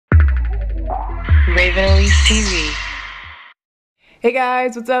ELYSE TV. Hey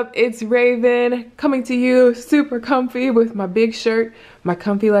guys, what's up? It's Raven coming to you super comfy with my big shirt, my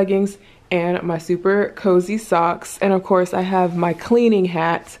comfy leggings, and my super cozy socks. And of course I have my cleaning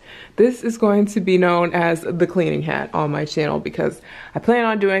hat. This is going to be known as the cleaning hat on my channel because I plan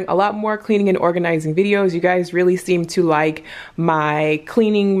on doing a lot more cleaning and organizing videos. You guys really seem to like my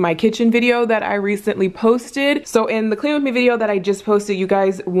cleaning my kitchen video that I recently posted. So in the clean with me video that I just posted, you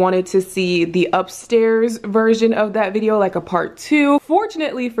guys wanted to see the upstairs version of that video, like a part 2.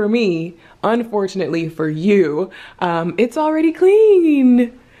 Fortunately for me, unfortunately for you, it's already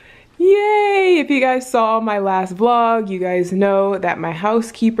clean. Yay! If you guys saw my last vlog, you guys know that my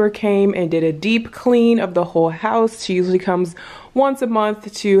housekeeper came and did a deep clean of the whole house. She usually comes once a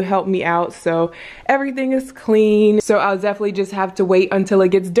month to help me out, so everything is clean. So I'll definitely just have to wait until it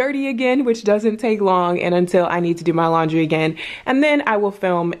gets dirty again, which doesn't take long, and until I need to do my laundry again. And then I will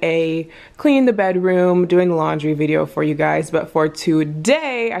film a clean the bedroom, doing the laundry video for you guys. But for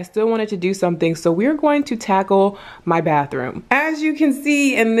today, I still wanted to do something, so we're going to tackle my bathroom. As you can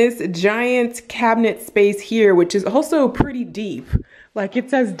see in this giant cabinet space here, which is also pretty deep, like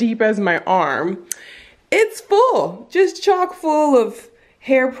it's as deep as my arm, it's full, just chock full of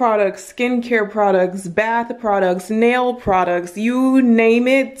hair products, skincare products, bath products, nail products, you name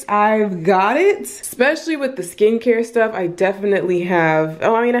it, I've got it. Especially with the skincare stuff, I definitely have,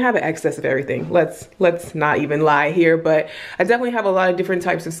 I have an excess of everything. Let's not even lie here, but I definitely have a lot of different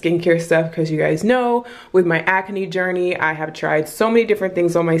types of skincare stuff because you guys know with my acne journey, I have tried so many different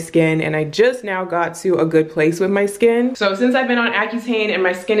things on my skin and I just now got to a good place with my skin. So since I've been on Accutane and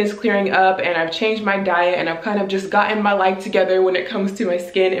my skin is clearing up and I've changed my diet and I've kind of just gotten my life together when it comes to my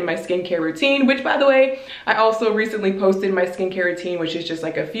skin and my skincare routine, which by the way, I also recently posted my skincare routine, which is just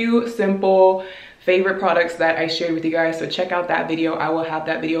like a few simple favorite products that I shared with you guys. So check out that video. I will have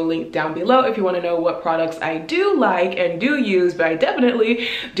that video linked down below if you want to know what products I do like and do use, but I definitely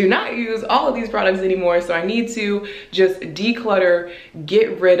do not use all of these products anymore. So I need to just declutter,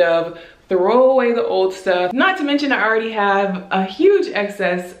 get rid of, throw away the old stuff. Not to mention I already have a huge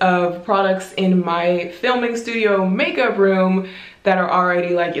excess of products in my filming studio makeup room that are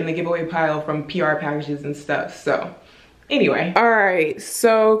already like in the giveaway pile from PR packages and stuff. So anyway, all right,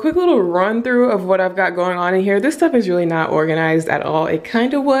 so quick little run through of what I've got going on in here. This stuff is really not organized at all. It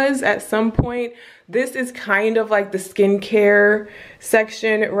kind of was at some point. This is kind of like the skincare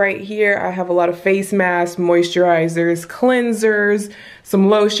section right here. I have a lot of face masks, moisturizers, cleansers, some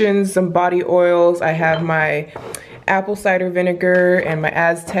lotions, some body oils. I have my apple cider vinegar and my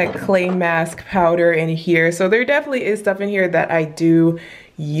Aztec clay mask powder in here. So there definitely is stuff in here that I do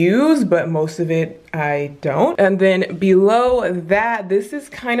use, but most of it I don't. And then below that, this is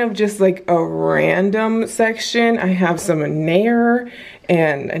kind of just like a random section. I have some Nair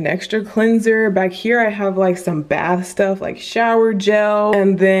and an extra cleanser. Back here I have like some bath stuff like shower gel.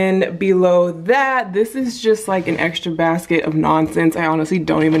 And then below that, this is just like an extra basket of nonsense. I honestly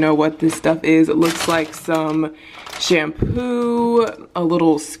don't even know what this stuff is. It looks like some shampoo, a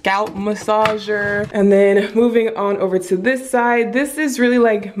little scalp massager. And then moving on over to this side, this is really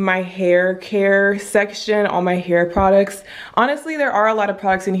like my hair care section, all my hair products. Honestly, there are a lot of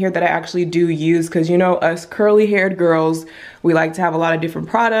products in here that I actually do use because, you know, us curly haired girls, we like to have a lot of different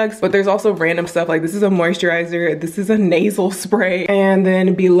products, but there's also random stuff like this is a moisturizer, this is a nasal spray. And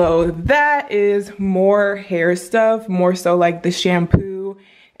then below that is more hair stuff, more so like the shampoo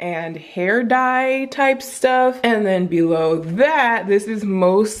and hair dye type stuff. And then below that, this is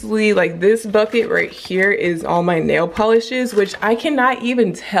mostly like this bucket right here is all my nail polishes, which I cannot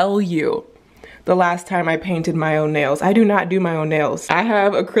even tell you the last time I painted my own nails. I do not do my own nails. I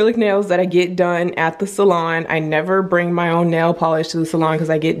have acrylic nails that I get done at the salon. I never bring my own nail polish to the salon because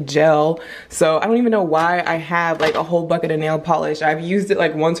I get gel. So I don't even know why I have like a whole bucket of nail polish. I've used it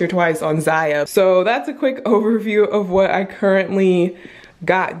like once or twice on Ziya. So that's a quick overview of what I currently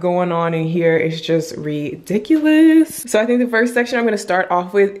got going on in here. Is just ridiculous. So I think the first section I'm going to start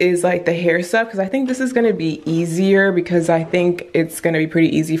off with is like the hair stuff because I think this is going to be easier because I think it's going to be pretty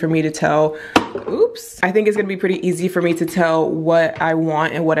easy for me to tell. I think it's going to be pretty easy for me to tell what I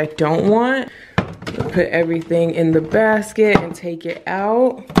want and what I don't want. Put everything in the basket and take it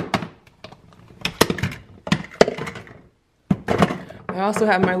out. I also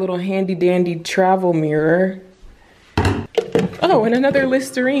have my little handy dandy travel mirror. Oh, and another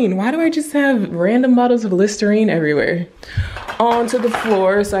Listerine. Why do I just have random bottles of Listerine everywhere? Onto the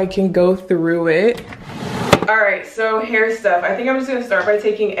floor so I can go through it. All right, so hair stuff. I think I'm just gonna start by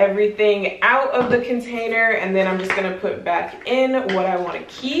taking everything out of the container and then I'm just gonna put back in what I wanna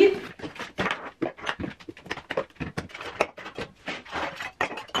keep.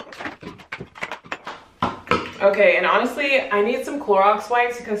 Okay, and honestly, I need some Clorox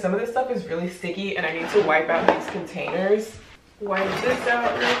wipes because some of this stuff is really sticky and I need to wipe out these containers. Wipe this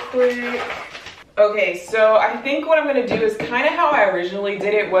out real quick. Okay, so I think what I'm gonna do is kind of how I originally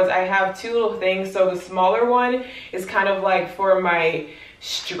did it was I have two little things. So the smaller one is kind of like for my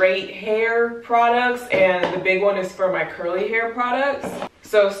straight hair products and the big one is for my curly hair products.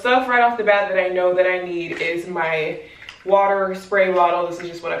 So stuff right off the bat that I know that I need is my water spray bottle. This is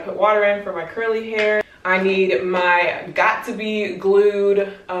just what I put water in for my curly hair. I need my got to be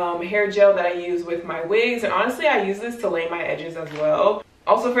glued hair gel that I use with my wigs, and honestly I use this to lay my edges as well.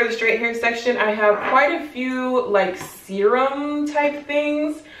 Also for the straight hair section, I have quite a few like serum type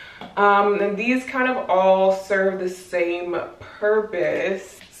things, and these kind of all serve the same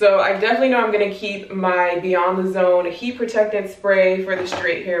purpose. So I definitely know I'm gonna keep my Beyond the Zone heat protectant spray for the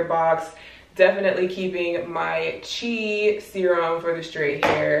straight hair box. Definitely keeping my Chi serum for the straight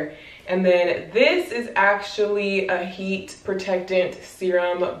hair. And then this is actually a heat protectant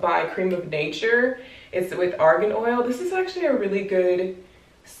serum by Cream of Nature. It's with argan oil. This is actually a really good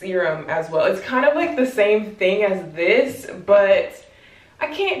serum as well. It's kind of like the same thing as this, but I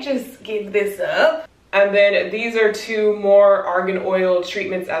can't just give this up. And then these are two more argan oil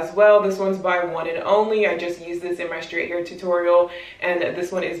treatments as well. This one's by One and Only. I just used this in my straight hair tutorial, and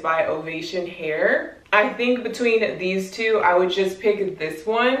this one is by Ovation Hair. I think between these two, I would just pick this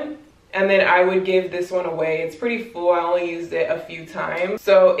one, and then I would give this one away. It's pretty full. I only used it a few times.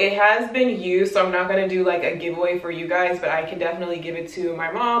 So it has been used, so I'm not gonna do like a giveaway for you guys, but I can definitely give it to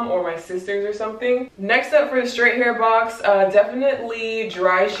my mom or my sisters or something. Next up for the straight hair box, definitely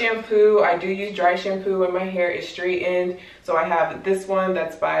dry shampoo. I do use dry shampoo when my hair is straightened. So I have this one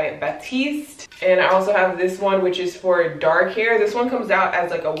that's by Batiste. And I also have this one, which is for dark hair. This one comes out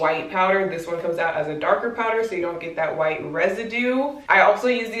as like a white powder. This one comes out as a darker powder, so you don't get that white residue. I also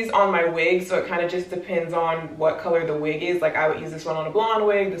use these on my wig, so it kind of just depends on what color the wig is. Like I would use this one on a blonde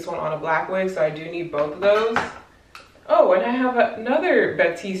wig, this one on a black wig, so I do need both of those. Oh, and I have another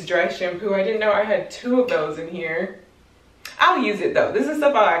Batiste dry shampoo. I didn't know I had two of those in here. I'll use it though. This is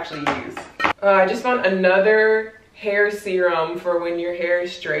stuff I'll actually use. I just found another hair serum for when your hair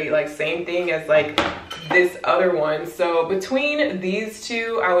is straight, like same thing as like this other one. So between these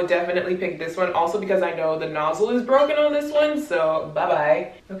two, I would definitely pick this one, also because I know the nozzle is broken on this one, so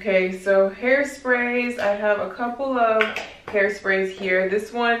bye-bye. Okay, so hairsprays, I have a couple of hairsprays here.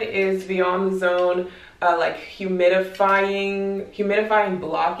 This one is Beyond the Zone like humidifying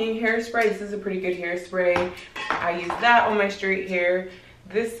blocking hairspray. This is a pretty good hairspray. I use that on my straight hair.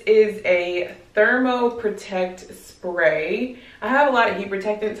 This is a Thermo Protect spray. I have a lot of heat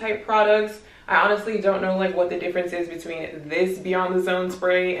protectant type products. I honestly don't know like what the difference is between this Beyond the Zone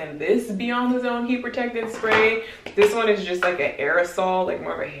spray and this Beyond the Zone heat protectant spray. This one is just like an aerosol, like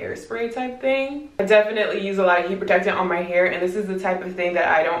more of a hairspray type thing. I definitely use a lot of heat protectant on my hair, and this is the type of thing that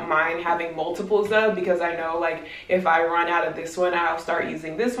I don't mind having multiples of, because I know like if I run out of this one, I'll start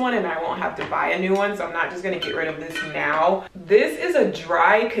using this one and I won't have to buy a new one, so I'm not just gonna get rid of this now. This is a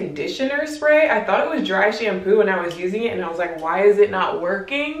dry conditioner spray. I thought it was dry shampoo when I was using it, and I was like, why is it not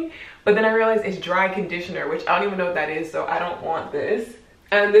working? But then I realized it's dry conditioner, which I don't even know what that is, so I don't want this.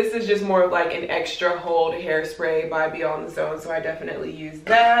 And this is just more of like an extra hold hairspray by Beyond the Zone, so I definitely use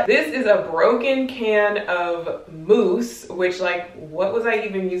that. This is a broken can of mousse, which like, what was I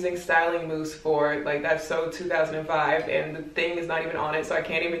even using styling mousse for? Like that's so 2005, and the thing is not even on it, so I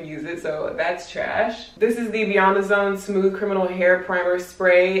can't even use it, so that's trash. This is the Beyond the Zone Smooth Criminal Hair Primer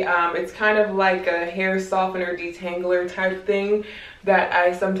Spray. It's kind of like a hair softener detangler type thing that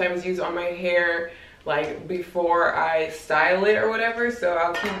I sometimes use on my hair like before I style it or whatever, so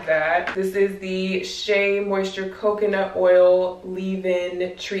I'll keep that. This is the Shea Moisture Coconut Oil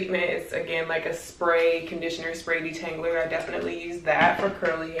Leave-In Treatment. It's again like a spray, conditioner spray detangler. I definitely use that for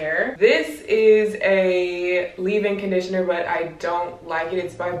curly hair. This is a leave-in conditioner, but I don't like it.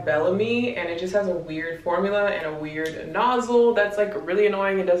 It's by Bellamy, and it just has a weird formula and a weird nozzle that's like really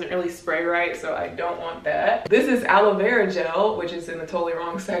annoying. It doesn't really spray right, so I don't want that. This is aloe vera gel, which is in the totally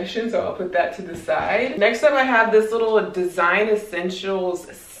wrong section, so I'll put that to the side. Next up, I have this little Design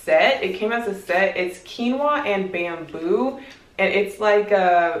Essentials set. It came as a set. It's quinoa and bamboo, and it's like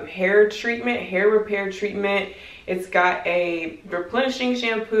a hair treatment, hair repair treatment. It's got a replenishing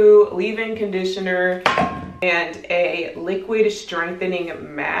shampoo, leave-in conditioner, and a liquid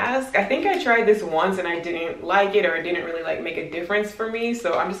strengthening mask. I think I tried this once and I didn't like it, or it didn't really like make a difference for me,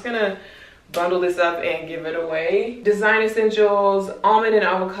 so I'm just gonna bundle this up and give it away. Design Essentials Almond and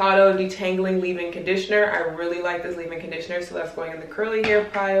Avocado Detangling Leave-In Conditioner. I really like this leave-in conditioner, so that's going in the curly hair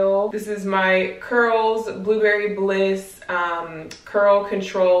pile. This is my Curls Blueberry Bliss Curl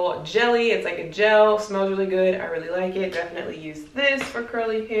Control Jelly. It's like a gel, smells really good. I really like it. Definitely use this for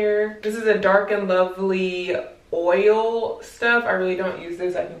curly hair. This is a Dark and Lovely oil stuff. I really don't use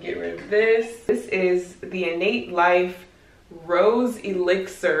this. I can get rid of this. This is the Innate Life Rose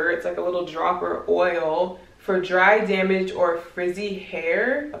Elixir. It's like a little dropper oil for dry, damaged, or frizzy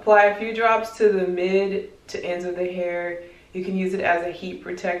hair. Apply a few drops to the mid to ends of the hair. You can use it as a heat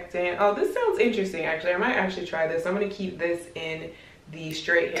protectant. Oh, this sounds interesting actually. I might actually try this. I'm gonna keep this in the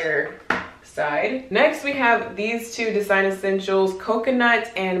straight hair side. Next we have these two Design Essentials,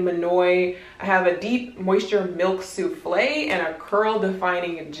 Coconut and Manoi. I have a Deep Moisture Milk Souffle and a Curl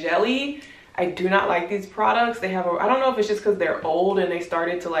Defining Jelly. I do not like these products. They have I don't know if it's just because they're old and they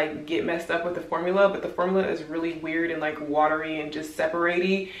started to like get messed up with the formula, but the formula is really weird and like watery and just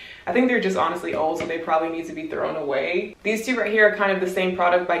separate-y. I think they're just honestly old, so they probably need to be thrown away. These two right here are kind of the same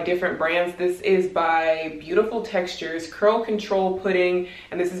product by different brands. This is by Beautiful Textures Curl Control Pudding,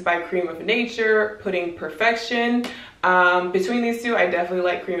 and this is by Cream of Nature Pudding Perfection. Between these two, I definitely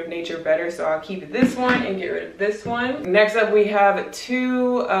like Cream of Nature better, so I'll keep this one and get rid of this one. Next up, we have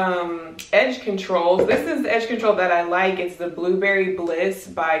two edge controls. This is the edge control that I like. It's the Blueberry Bliss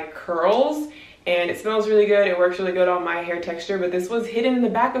by Curls, and it smells really good. It works really good on my hair texture, but this was hidden in the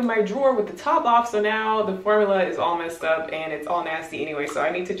back of my drawer with the top off, so now the formula is all messed up and it's all nasty anyway, so I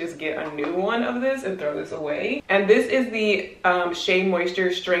need to just get a new one of this and throw this away. And this is the Shea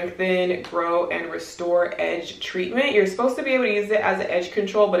Moisture Strengthen, Grow, and Restore Edge Treatment. You're supposed to be able to use it as an edge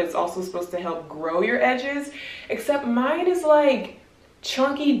control, but it's also supposed to help grow your edges, except mine is like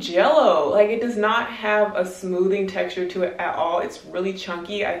chunky jello. Like, it does not have a smoothing texture to it at all. It's really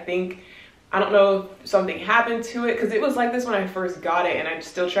chunky. I don't know if something happened to it, because it was like this when I first got it and I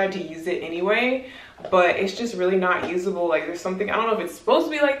still tried to use it anyway, but it's just really not usable. Like, there's something, I don't know if it's supposed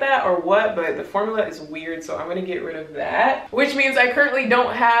to be like that or what, but the formula is weird, so I'm gonna get rid of that, which means I currently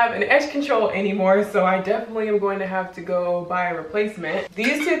don't have an edge control anymore, so I definitely am going to have to go buy a replacement.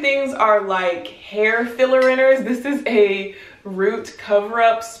 These two things are like hair filler inners. This is a Root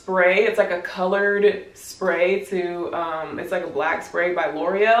cover-up spray. It's like a colored spray to it's like a black spray by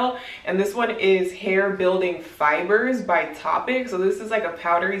L'Oreal, and this one is Hair Building Fibers by Topic. So this is like a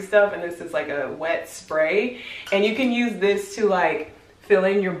powdery stuff, and this is like a wet spray, and you can use this to like fill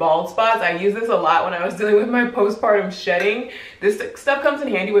in your bald spots. I use this a lot when I was dealing with my postpartum shedding. This stuff comes in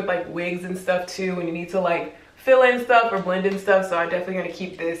handy with like wigs and stuff too, when you need to like fill in stuff or blend in stuff, so I'm definitely gonna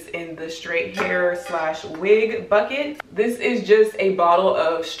keep this in the straight hair slash wig bucket. This is just a bottle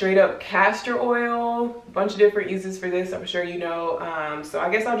of straight up castor oil. A bunch of different uses for this, I'm sure you know. So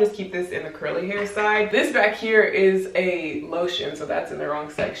I guess I'll just keep this in the curly hair side. This back here is a lotion, so that's in the wrong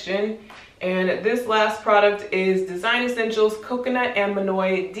section. And this last product is Design Essentials Coconut and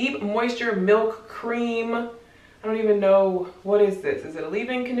Manoi Deep Moisture Milk Cream. I don't even know, what is this? Is it a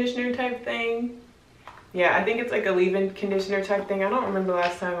leave-in conditioner type thing? Yeah, I think it's like a leave-in conditioner type thing. I don't remember the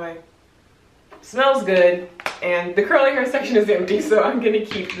last time smells good. And the curly hair section is empty, so I'm gonna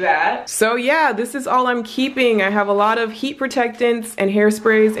keep that. So yeah, this is all I'm keeping. I have a lot of heat protectants and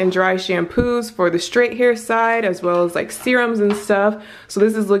hairsprays and dry shampoos for the straight hair side, as well as like serums and stuff. So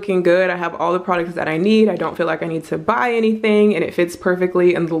this is looking good. I have all the products that I need. I don't feel like I need to buy anything, and it fits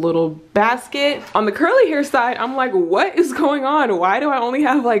perfectly in the little basket. On the curly hair side, I'm like, what is going on? Why do I only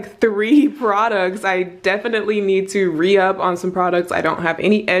have like 3 products? I definitely need to re-up on some products. I don't have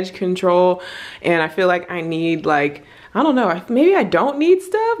any edge control, and I feel like I need, like, I don't know, maybe I don't need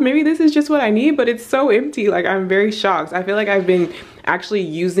stuff. Maybe this is just what I need, but it's so empty. Like, I'm very shocked. I feel like I've been actually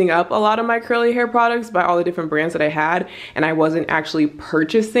using up a lot of my curly hair products by all the different brands that I had, and I wasn't actually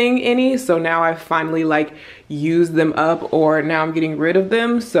purchasing any. So now I finally like used them up, or now I'm getting rid of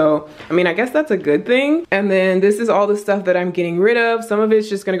them. So I mean, I guess that's a good thing. And then this is all the stuff that I'm getting rid of. Some of it's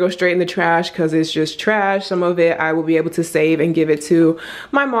just gonna go straight in the trash because it's just trash. Some of it I will be able to save and give it to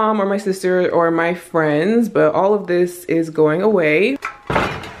my mom or my sister or my friends, but all of this is going away.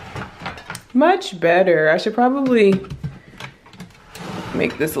 Much better. I should probably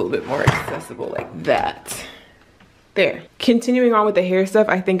make this a little bit more accessible like that. There. Continuing on with the hair stuff,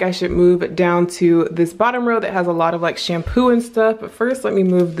 I think I should move down to this bottom row that has a lot of like shampoo and stuff. But first, let me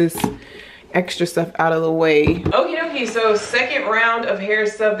move this extra stuff out of the way. Okay, so second round of hair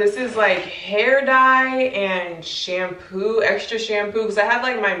stuff. This is like hair dye and shampoo, extra shampoo, because I have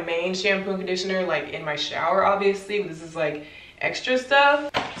like my main shampoo and conditioner like in my shower, obviously. But this is like extra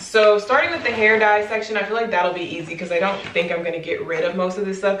stuff. So starting with the hair dye section, I feel like that'll be easy because I don't think I'm gonna get rid of most of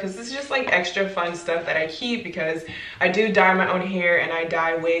this stuff because this is just like extra fun stuff that I keep because I do dye my own hair and I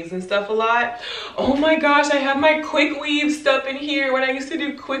dye wigs and stuff a lot. Oh my gosh, I have my quick weave stuff in here. When I used to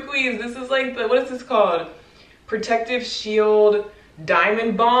do quick weaves, this is like the, what is this called? Protective Shield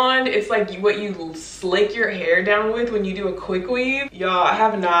Diamond Bond. It's like what you slick your hair down with when you do a quick weave. Y'all, I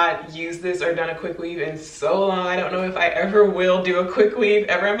have not used this or done a quick weave in so long. I don't know if I ever will do a quick weave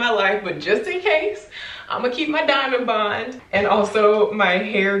ever in my life, but just in case, I'm gonna keep my Diamond Bond and also my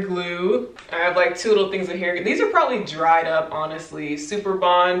hair glue. I have like 2 little things of hair glue. These are probably dried up, honestly. Super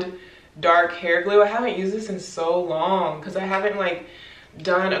Bond dark hair glue. I haven't used this in so long because I haven't like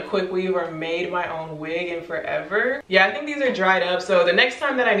done a quick weave or made my own wig in forever. Yeah, I think these are dried up, so the next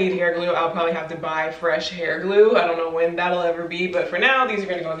time that I need hair glue, I'll probably have to buy fresh hair glue. I don't know when that'll ever be, but for now, these are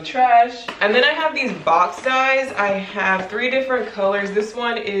gonna go in the trash. And then I have these box dyes. I have 3 different colors. This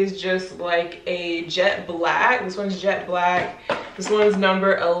one is just like a jet black. This one's jet black. This one's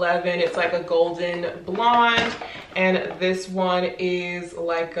number 11. It's like a golden blonde. And this one is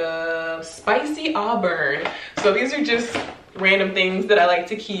like a spicy auburn. So these are just random things that I like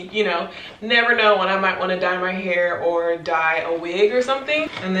to keep, you know, never know when I might want to dye my hair or dye a wig or something.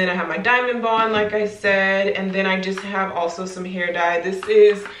 And then I have my Diamond Bond, like I said, and then I just have also some hair dye. This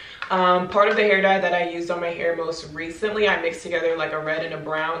is part of the hair dye that I used on my hair most recently. I mixed together like a red and a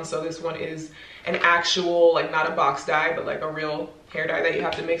brown, so this one is an actual, like not a box dye, but like a real hair dye that you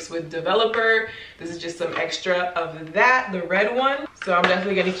have to mix with developer. This is just some extra of that, the red one. So I'm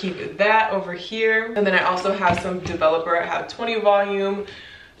definitely gonna keep that over here. And then I also have some developer. I have 20 volume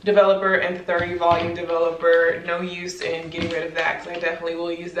developer and 30 volume developer. No use in getting rid of that because I definitely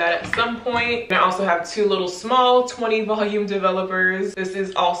will use that at some point. And I also have 2 little small 20 volume developers. This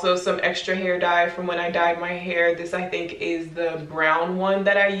is also some extra hair dye from when I dyed my hair. This I think is the brown one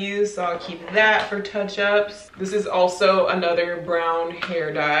that I use, so I'll keep that for touch-ups. This is also another brown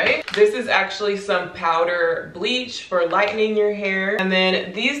hair dye. This is actually some powder bleach for lightening your hair. And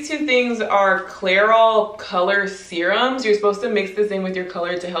then these 2 things are Clairol color serums. You're supposed to mix this in with your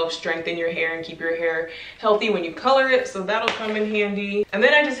color to help strengthen your hair and keep your hair healthy when you color it, so that'll come in handy. And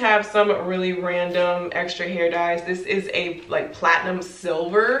then I just have some really random extra hair dyes. This is a like platinum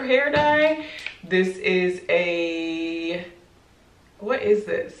silver hair dye. This is a, what is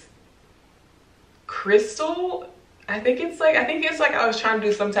this? Crystal? I think it's like I was trying to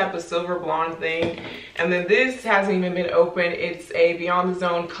do some type of silver blonde thing. And then this hasn't even been opened. It's a Beyond the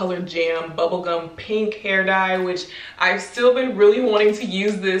Zone Color Jam Bubblegum Pink hair dye, which I've still been really wanting to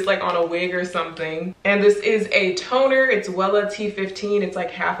use this like on a wig or something. And this is a toner. It's Wella T15. It's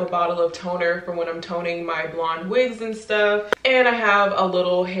like half a bottle of toner for when I'm toning my blonde wigs and stuff. And I have a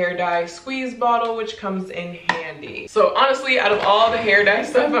little hair dye squeeze bottle, which comes in handy. So honestly, out of all the hair dye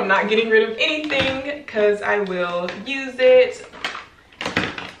stuff, I'm not getting rid of anything because I will use it.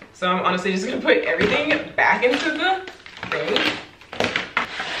 So I'm honestly just gonna put everything back into the thing.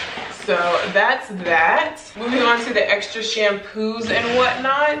 So that's that. Moving on to the extra shampoos and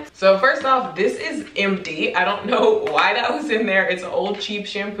whatnot. So first off, this is empty. I don't know why that was in there. It's an old cheap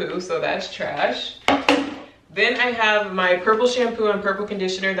shampoo, so that's trash. Then I have my purple shampoo and purple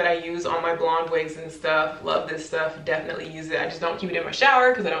conditioner that I use on my blonde wigs and stuff. Love this stuff, definitely use it. I just don't keep it in my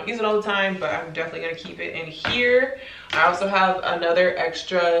shower because I don't use it all the time, but I'm definitely gonna keep it in here. I also have another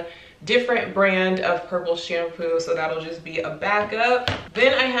extra different brand of purple shampoo, so that'll just be a backup.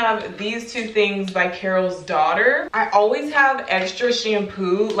 Then I have these 2 things by Carol's Daughter. I always have extra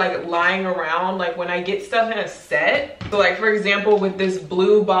shampoo like lying around, like when I get stuff in a set. So like for example, with this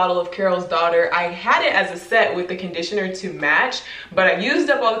blue bottle of Carol's Daughter, I had it as a set with the conditioner to match, but I used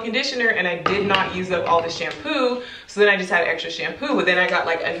up all the conditioner and I did not use up all the shampoo. So then I just had extra shampoo, but then I got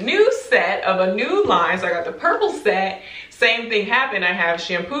like a new set of a new line. So I got the purple set. Same thing happened. I have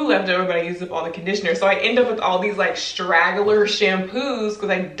shampoo left over, but I used up all the conditioner. So I end up with all these like straggler shampoos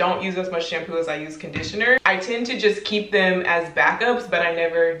because I don't use as much shampoo as I use conditioner. I tend to just keep them as backups, but I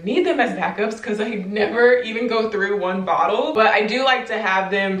never need them as backups because I never even go through one bottle. But I do like to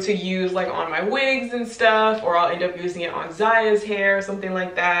have them to use like on my wigs and stuff, or I'll end up using it on Ziya's hair or something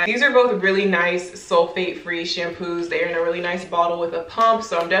like that. These are both really nice sulfate-free shampoos. They're in a really nice bottle with a pump,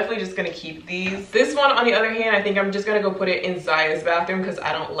 so I'm definitely just gonna keep these. This one, on the other hand, I think I'm just gonna go put it in Ziya's bathroom because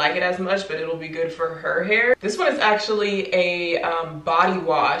I don't like it as much, but it'll be good for her hair. This one is actually a body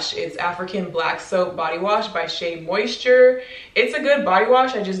wash. It's African Black Soap Body Wash by Shea Moisture. It's a good body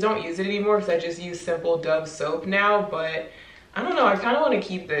wash. I just don't use it anymore because I just use simple Dove soap now, but I don't know, I kind of want to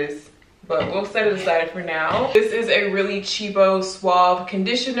keep this, but we'll set it aside for now. This is a really cheapo Suave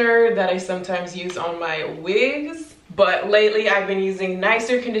conditioner that I sometimes use on my wigs, But lately I've been using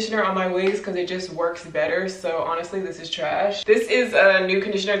nicer conditioner on my wigs because it just works better. So honestly, this is trash. This is a new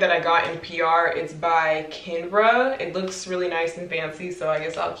conditioner that I got in PR. It's by Kenra. It looks really nice and fancy, so I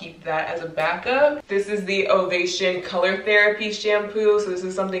guess I'll keep that as a backup. This is the Ovation Color Therapy shampoo. So this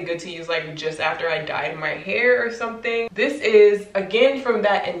is something good to use like just after I dyed my hair or something. This is again from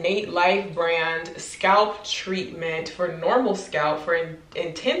that Innate Life brand, scalp treatment for normal scalp for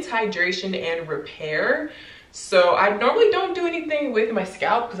intense hydration and repair. So I normally don't do anything with my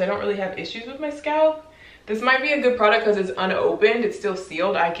scalp because I don't really have issues with my scalp. This might be a good product because it's unopened, it's still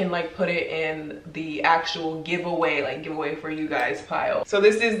sealed. I can like put it in the actual giveaway, like giveaway for you guys pile. So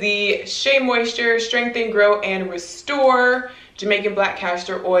this is the Shea Moisture Strengthen, Grow, and Restore Jamaican Black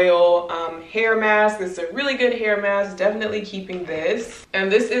Castor Oil hair mask. This is a really good hair mask, definitely keeping this.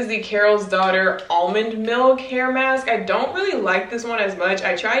 And this is the Carol's Daughter Almond Milk hair mask. I don't really like this one as much.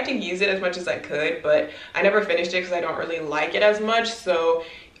 I tried to use it as much as I could, but I never finished it because I don't really like it as much. So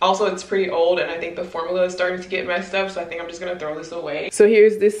also it's pretty old and I think the formula is starting to get messed up, so I think I'm just gonna throw this away. So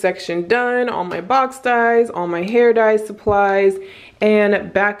here's this section done, all my box dyes, all my hair dye supplies,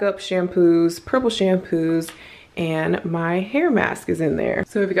 and backup shampoos, purple shampoos, and my hair mask is in there.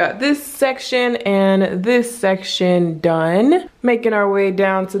 So we've got this section and this section done. Making our way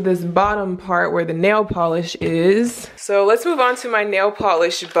down to this bottom part where the nail polish is. So let's move on to my nail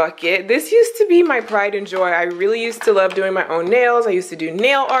polish bucket. This used to be my pride and joy. I really used to love doing my own nails. I used to do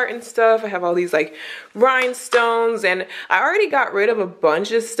nail art and stuff. I have all these like rhinestones, and I already got rid of a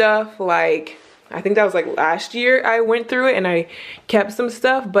bunch of stuff. Like, I think that was like last year I went through it and I kept some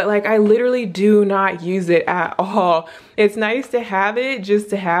stuff, but like I literally do not use it at all. It's nice to have it, just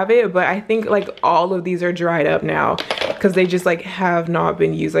to have it, but I think like all of these are dried up now because they just like have not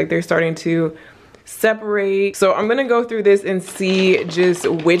been used. Like they're starting to separate. So I'm gonna go through this and see just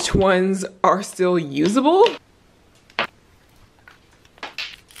which ones are still usable.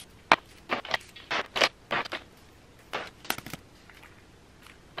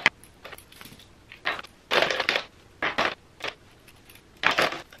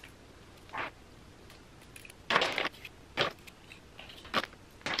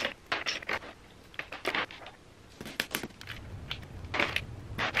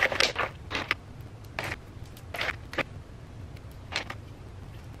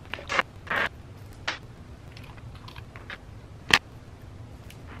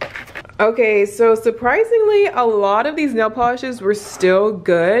 Okay, so surprisingly, a lot of these nail polishes were still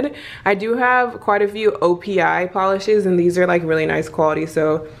good. I do have quite a few OPI polishes, and these are like really nice quality,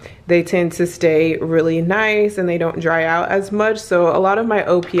 so they tend to stay really nice and they don't dry out as much. So a lot of my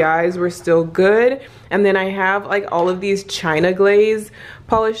OPIs were still good. And then I have like all of these China glaze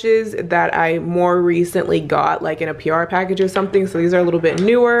polishes that I more recently got like in a PR package or something. So these are a little bit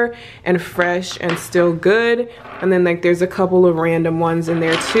newer and fresh and still good. And then like there's a couple of random ones in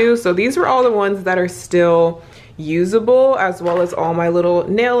there too. So these are all the ones that are still usable, as well as all my little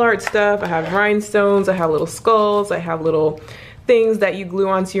nail art stuff. I have rhinestones, I have little skulls, I have little things that you glue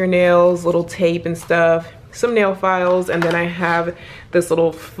onto your nails, little tape and stuff, some nail files, and then I have this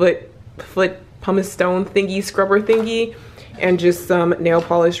little foot pumice stone thingy, scrubber thingy, and just some nail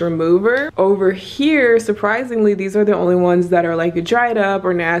polish remover. Over here, surprisingly, these are the only ones that are like dried up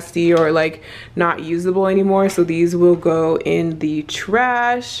or nasty or like not usable anymore. So these will go in the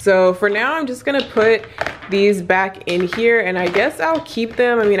trash. So for now, I'm just gonna put these back in here, and I guess I'll keep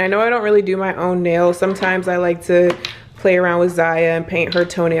them. I mean, I know I don't really do my own nails. Sometimes I like to play around with Ziya and paint her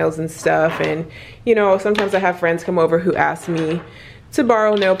toenails and stuff. And you know, sometimes I have friends come over who ask me to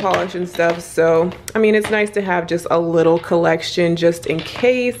borrow nail polish and stuff. So, I mean, it's nice to have just a little collection just in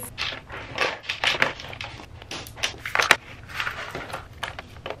case.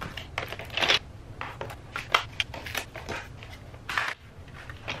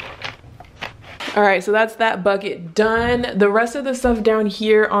 All right, so that's that bucket done. The rest of the stuff down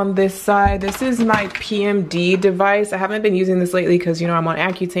here on this side, this is my PMD device. I haven't been using this lately because, you know, I'm on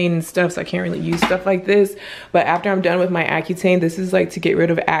Accutane and stuff, so I can't really use stuff like this. But after I'm done with my Accutane, this is like to get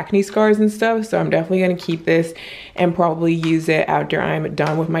rid of acne scars and stuff. So I'm definitely gonna keep this and probably use it after I'm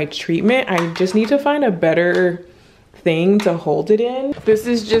done with my treatment. I just need to find a better thing to hold it in. This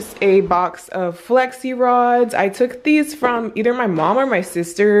is just a box of flexi rods. I took these from either my mom or my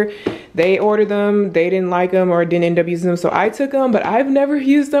sister. They ordered them, they didn't like them or didn't end up using them, so I took them, but I've never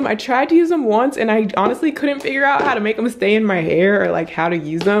used them. I tried to use them once and I honestly couldn't figure out how to make them stay in my hair or like how to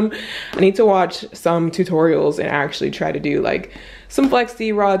use them. I need to watch some tutorials and actually try to do like some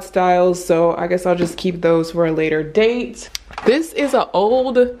flexi rod styles, so I guess I'll just keep those for a later date. This is an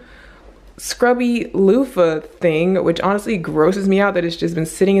old scrubby loofah thing, which honestly grosses me out that it's just been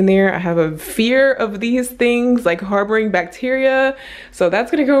sitting in there. I have a fear of these things like harboring bacteria, so that's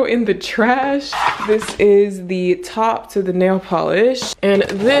gonna go in the trash. This is the top to the nail polish, and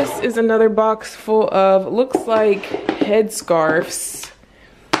this is another box full of, looks like headscarves.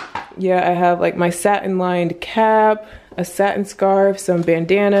 Yeah, I have like my satin lined cap, a satin scarf, some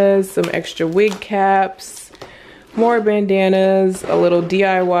bandanas, some extra wig caps, more bandanas, a little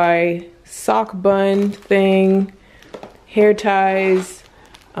DIY sock bun thing, hair ties,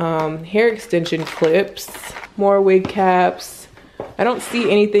 hair extension clips, more wig caps. I don't see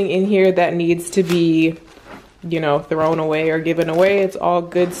anything in here that needs to be, you know, thrown away or given away. It's all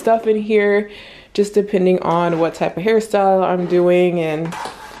good stuff in here, just depending on what type of hairstyle I'm doing, and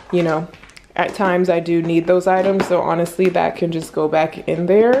you know, at times I do need those items, so honestly that can just go back in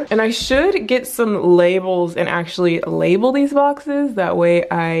there. And I should get some labels and actually label these boxes, that way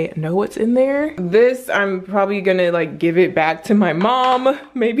I know what's in there. This, I'm probably gonna like give it back to my mom.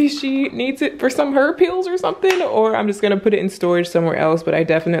 Maybe she needs it for some of her pills or something, or I'm just gonna put it in storage somewhere else, but I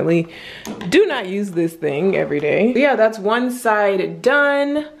definitely do not use this thing every day. So yeah, that's one side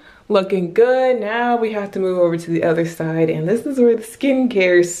done. Looking good. Now we have to move over to the other side, and this is where the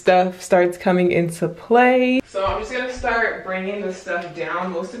skincare stuff starts coming into play. So I'm just gonna start bringing the stuff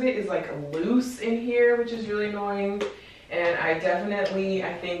down. Most of it is like loose in here, which is really annoying, and I definitely,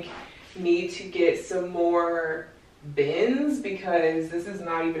 I think, need to get some more bins because this is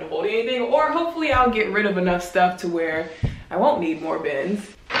not even holding anything, or hopefully I'll get rid of enough stuff to where I won't need more bins.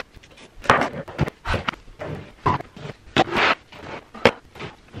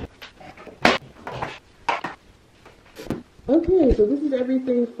 Okay, so this is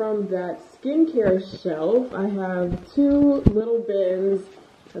everything from that skincare shelf. I have two little bins,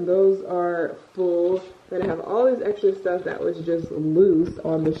 and those are full. Then I have all this extra stuff that was just loose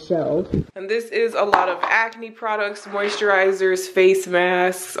on the shelf. And this is a lot of acne products, moisturizers, face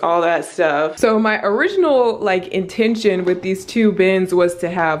masks, all that stuff. So my original like intention with these two bins was to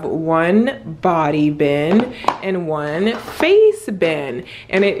have one body bin and one face bin.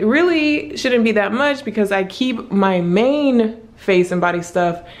 And it really shouldn't be that much because I keep my main face and body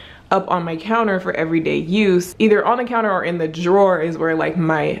stuff up on my counter for everyday use. Either on the counter or in the drawer is where like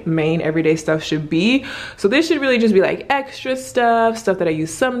my main everyday stuff should be. So this should really just be like extra stuff that I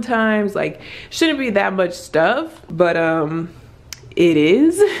use sometimes. Like, shouldn't be that much stuff, but it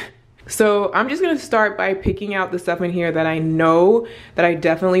is. So I'm just gonna start by picking out the stuff in here that I know that I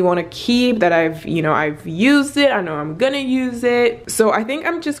definitely want to keep, that I've used it, I know I'm gonna use it. So I think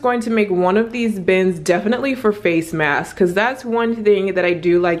I'm just going to make one of these bins definitely for face masks, because that's one thing that I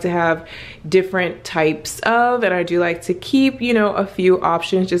do like to have different types of, and I do like to keep, you know, a few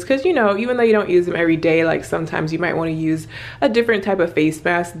options, just because, you know, even though you don't use them every day, like sometimes you might want to use a different type of face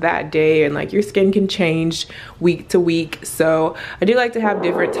mask that day, and like your skin can change week to week. So I do like to have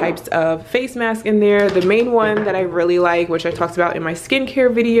different types of face mask in there. The main one that I really like, which I talked about in my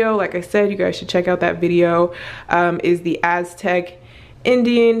skincare video, like I said, you guys should check out that video, is the Aztec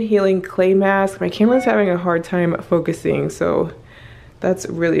Indian Healing Clay Mask. My camera's having a hard time focusing, so that's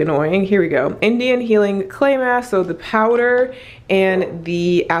really annoying. Here we go. Indian Healing Clay Mask. So the powder and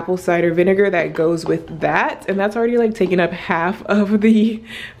the apple cider vinegar that goes with that. And that's already like taking up half of the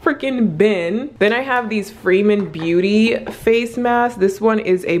freaking bin. Then I have these Freeman Beauty face masks. This one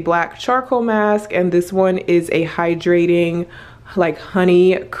is a black charcoal mask, and this one is a hydrating like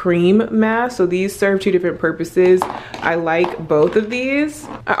honey cream mask. So these serve two different purposes. I like both of these.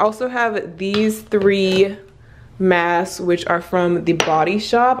 I also have these three masks, which are from the Body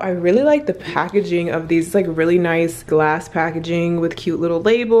Shop. I really like the packaging of these. It's like really nice glass packaging with cute little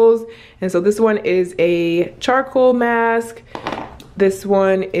labels. And so this one is a charcoal mask. This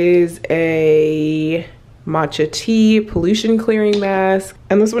one is a matcha tea pollution clearing mask,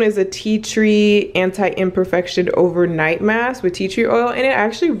 and this one is a tea tree anti-imperfection overnight mask with tea tree oil. And I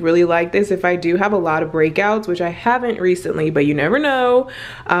actually really like this if I do have a lot of breakouts, which I haven't recently, but you never know.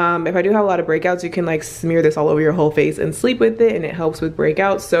 If I do have a lot of breakouts, you can like smear this all over your whole face and sleep with it, and it helps with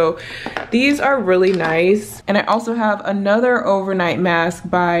breakouts. So these are really nice. And I also have another overnight mask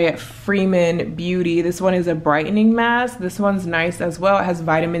by Freeman Beauty. This one is a brightening mask. This one's nice as well. It has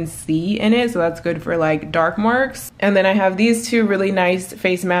vitamin C in it, so that's good for like dark marks. And then I have these two really nice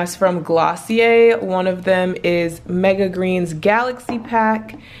face masks from Glossier. One of them is Mega Green's Galaxy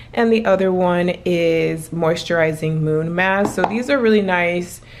Pack, and the other one is Moisturizing Moon Mask. So these are really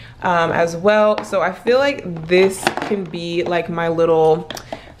nice as well. So I feel like this can be like my little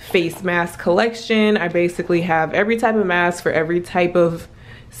face mask collection. I basically have every type of mask for every type of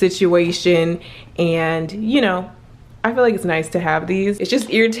situation, and you know, I feel like it's nice to have these. It's just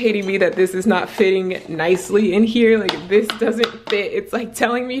irritating me that this is not fitting nicely in here. Like this doesn't fit. It's like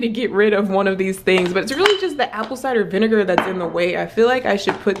telling me to get rid of one of these things, but it's really just the apple cider vinegar that's in the way. I feel like I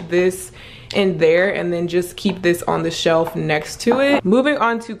should put this in there and then just keep this on the shelf next to it. Moving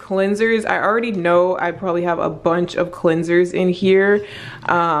on to cleansers, I already know I probably have a bunch of cleansers in here.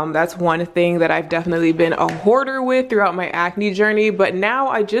 That's one thing that I've definitely been a hoarder with throughout my acne journey, but now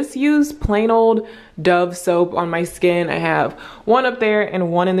I just use plain old Dove soap on my skin. I have one up there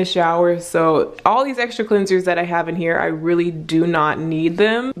and one in the shower, so all these extra cleansers that I have in here, I really do not need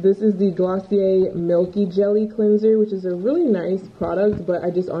them. This is the Glossier Milky Jelly Cleanser, which is a really nice product, but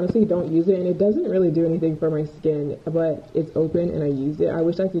I just honestly don't use it, and it doesn't really do anything for my skin, but it's open and I use it. I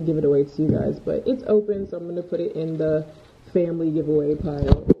wish I could give it away to you guys, but it's open, so I'm gonna put it in the family giveaway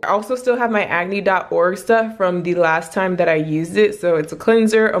pile. I also still have my acne.org stuff from the last time that I used it. So it's a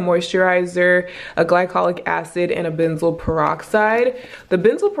cleanser, a moisturizer, a glycolic acid, and a benzoyl peroxide. The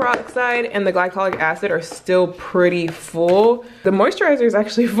benzoyl peroxide and the glycolic acid are still pretty full. The moisturizer is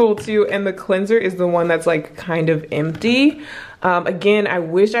actually full too, and the cleanser is the one that's like kind of empty. Again, I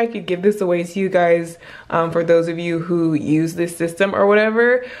wish I could give this away to you guys for those of you who use this system or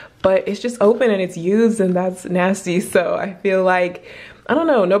whatever, but it's just open and it's used, and that's nasty. So I feel like, I don't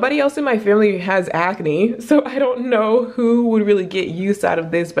know, nobody else in my family has acne, so I don't know who would really get use out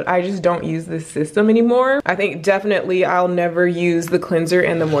of this, but I just don't use this system anymore. I think definitely I'll never use the cleanser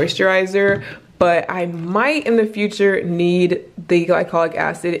and the moisturizer, but I might in the future need the glycolic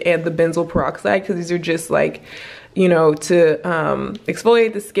acid and the benzoyl peroxide, because these are just like, you know, to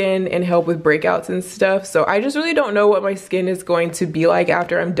exfoliate the skin and help with breakouts and stuff. So I just really don't know what my skin is going to be like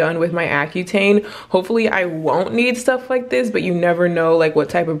after I'm done with my Accutane. Hopefully I won't need stuff like this, but you never know like what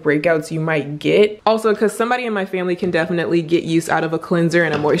type of breakouts you might get. Also, because somebody in my family can definitely get use out of a cleanser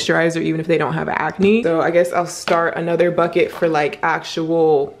and a moisturizer even if they don't have acne. So I guess I'll start another bucket for like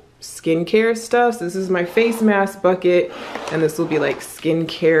actual skincare stuff. So this is my face mask bucket, and this will be like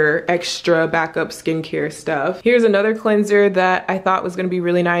skincare, extra backup skincare stuff. Here's another cleanser that I thought was gonna be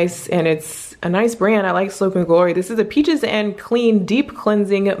really nice, and it's a nice brand. I like Slope and Glory. This is a Peaches and Clean Deep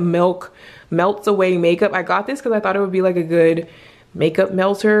Cleansing Milk Melts Away Makeup. I got this because I thought it would be like a good makeup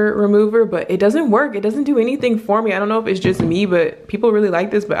melter remover, but it doesn't work. It doesn't do anything for me. I don't know if it's just me, but people really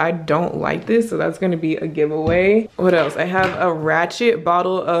like this, but I don't like this, so that's gonna be a giveaway. What else? I have a Ratchet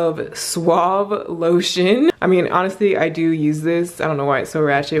bottle of Suave lotion. I mean, honestly, I do use this. I don't know why it's so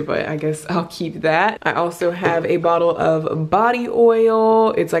ratchet, but I guess I'll keep that. I also have a bottle of body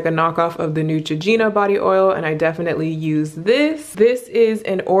oil. It's like a knockoff of the Neutrogena body oil, and I definitely use this. This is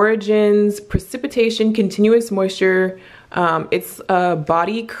an Origins Precipitation Continuous Moisture. It's a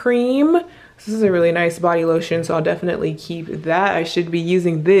body cream. This is a really nice body lotion, so I'll definitely keep that. I should be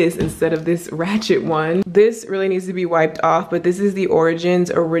using this instead of this Ratchet one. This really needs to be wiped off, but this is the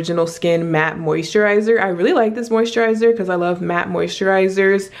Origins Original Skin Matte Moisturizer. I really like this moisturizer because I love matte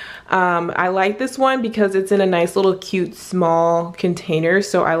moisturizers. I like this one because it's in a nice little cute small container,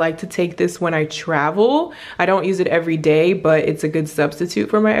 so I like to take this when I travel. I don't use it every day, but it's a good substitute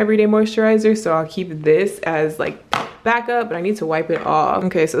for my everyday moisturizer, so I'll keep this as like backup, but I need to wipe it off.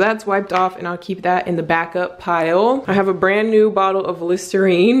 Okay, so that's wiped off, and I'll keep that in the backup pile. I have a brand new bottle of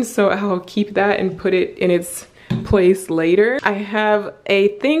Listerine, so I'll keep that and put it in its place later. I have a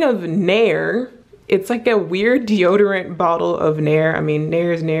thing of Nair. It's like a weird deodorant bottle of Nair. I mean,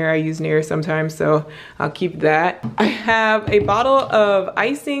 Nair is Nair. I use Nair sometimes, so I'll keep that. I have a bottle of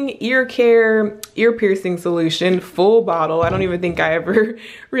Icing Ear Care ear piercing solution, full bottle. I don't even think I ever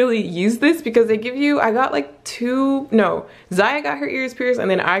really used this because they give you, I got like Ziya got her ears pierced, and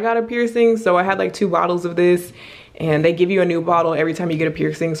then I got a piercing, so I had like 2 bottles of this. And they give you a new bottle every time you get a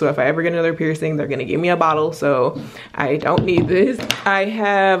piercing. So if I ever get another piercing, they're gonna give me a bottle. So I don't need this. I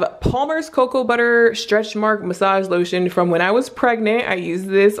have Palmer's Cocoa Butter Stretch Mark Massage Lotion from when I was pregnant. I use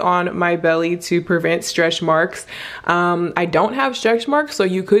this on my belly to prevent stretch marks. I don't have stretch marks, so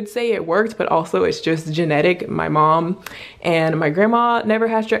you could say it worked, but also it's just genetic. My mom and my grandma never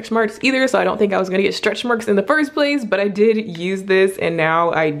had stretch marks either, so I don't think I was gonna get stretch marks in the first place, but I did use this, and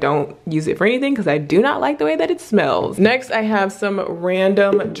now I don't use it for anything because I do not like the way that it smells. Next, I have some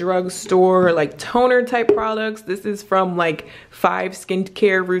random drugstore like toner type products. This is from like 5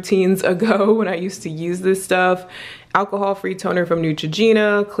 skincare routines ago when I used to use this stuff. alcohol-free toner from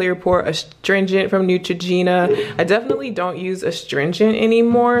Neutrogena, clear pore astringent from Neutrogena. I definitely don't use astringent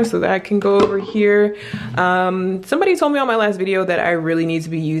anymore, so that can go over here. Somebody told me on my last video that I really need to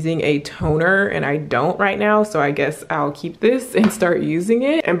be using a toner, and I don't right now, so I guess I'll keep this and start using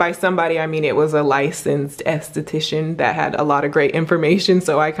it. And by somebody, I mean it was a licensed esthetician that had a lot of great information,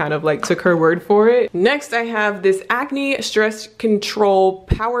 so I kind of like took her word for it. Next, I have this Acne Stress Control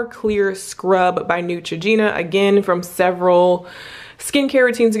Power Clear Scrub by Neutrogena, again from several skincare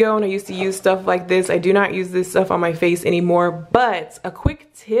routines ago, and I used to use stuff like this. I do not use this stuff on my face anymore, but a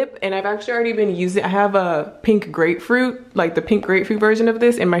quick tip, and I've actually already been using, I have a pink grapefruit, like the pink grapefruit version of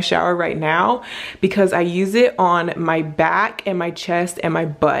this in my shower right now, because I use it on my back and my chest and my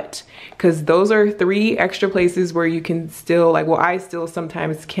butt, because those are 3 extra places where you can still, like, well, I still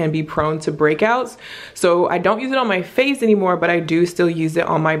sometimes can be prone to breakouts. So I don't use it on my face anymore, but I do still use it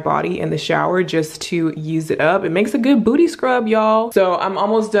on my body in the shower just to use it up. It makes a good booty scrub, y'all. So I'm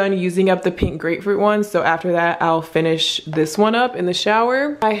almost done using up the pink grapefruit one. So after that, I'll finish this one up in the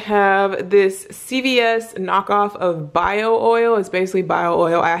shower. I have this CVS knockoff of bio oil. It's basically bio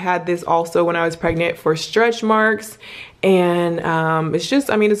oil. I had this also when I was pregnant for stretch marks. And it's just,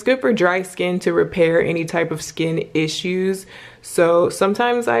 I mean, it's good for dry skin to repair any type of skin issues. So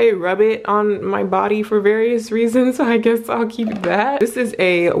sometimes I rub it on my body for various reasons. So I guess I'll keep that. This is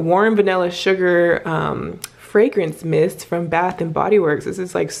a warm vanilla sugar fragrance mist from Bath and Body Works. This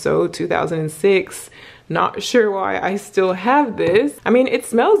is like so 2006. Not sure why I still have this. I mean, it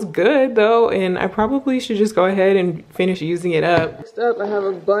smells good though, and I probably should just go ahead and finish using it up. Next up, I have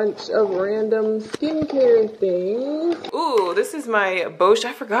a bunch of random skincare things. Ooh, this is my Boscia,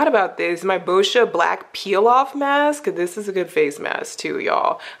 I forgot about this, my Boscia Black Peel Off Mask. This is a good face mask too,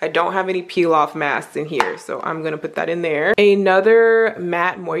 y'all. I don't have any peel off masks in here, so I'm gonna put that in there. Another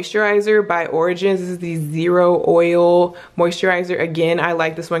matte moisturizer by Origins. This is the Zero Oil Moisturizer. Again, I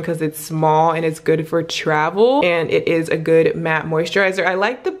like this one because it's small and it's good for travel, and it is a good matte moisturizer. I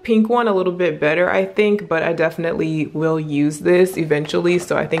like the pink one a little bit better, I think, but I definitely will use this eventually,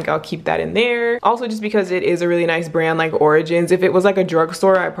 so I think I'll keep that in there. Also, just because it is a really nice brand like Origins. If it was like a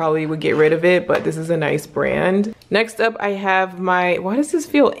drugstore, I probably would get rid of it, but this is a nice brand. Next up, I have my, why does this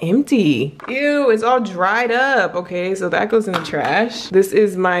feel empty? Ew, it's all dried up. Okay, so that goes in the trash. This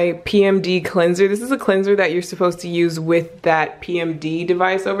is my PMD cleanser. This is a cleanser that you're supposed to use with that PMD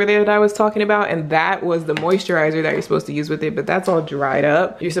device over there that I was talking about, and that was the moisturizer that you're supposed to use with it, but that's all dried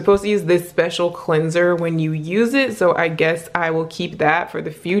up. You're supposed to use this special cleanser when you use it, so I guess I will keep that for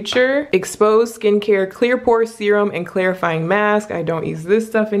the future. Exposed Skincare Clear Pore Serum and Clarifying Mask. I don't use this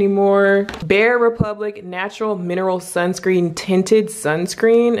stuff anymore. Bare Republic Natural Mineral Sunscreen Tinted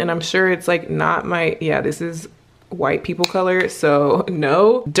Sunscreen, and I'm sure it's like not my, yeah, this is white people color, so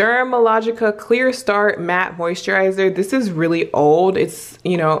no. Dermalogica Clear Start Matte Moisturizer. This is really old. It's,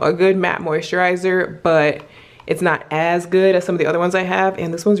 you know, a good matte moisturizer, but it's not as good as some of the other ones I have,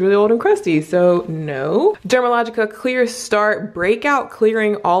 and this one's really old and crusty, so no. Dermalogica Clear Start Breakout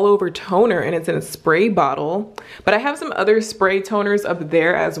Clearing All Over Toner, and it's in a spray bottle. But I have some other spray toners up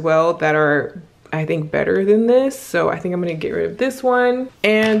there as well that are, I think, better than this, so I think I'm gonna get rid of this one.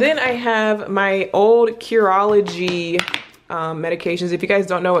 And then I have my old Curology medications. If you guys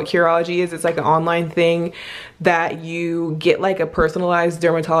don't know what Curology is, it's like an online thing that you get like a personalized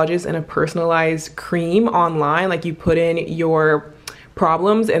dermatologist and a personalized cream online. Like you put in your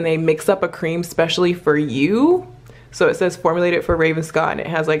problems and they mix up a cream specially for you. So it says formulated for Raven Scott, and it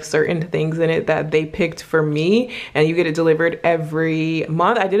has like certain things in it that they picked for me, and you get it delivered every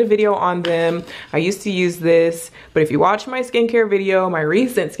month. I did a video on them. I used to use this, but if you watch my skincare video, my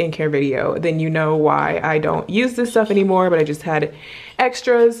recent skincare video, then you know why I don't use this stuff anymore, but I just had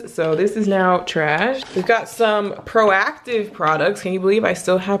extras. So this is now trash. We've got some Proactive products. Can you believe I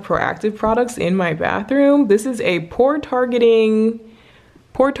still have Proactive products in my bathroom? This is a pore targeting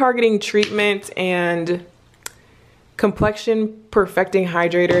treatment and complexion perfecting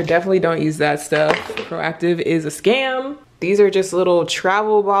hydrator. Definitely don't use that stuff. Proactive is a scam. These are just little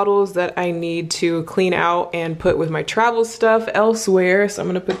travel bottles that I need to clean out and put with my travel stuff elsewhere. So I'm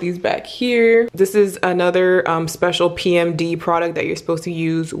gonna put these back here. This is another special PMD product that you're supposed to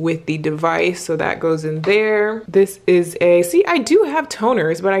use with the device. So that goes in there. This is a, see, I do have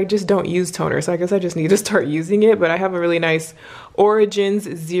toners, but I just don't use toners. So I guess I just need to start using it. But I have a really nice Origins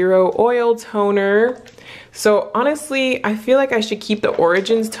Zero Oil Toner. So honestly, I feel like I should keep the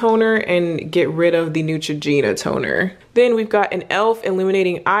Origins toner and get rid of the Neutrogena toner. Then we've got an e.l.f.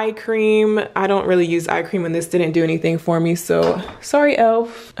 Illuminating Eye Cream. I don't really use eye cream and this didn't do anything for me, so sorry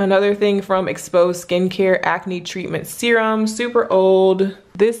e.l.f. Another thing from Exposed Skincare Acne Treatment Serum, super old.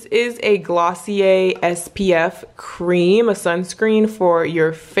 This is a Glossier SPF cream, a sunscreen for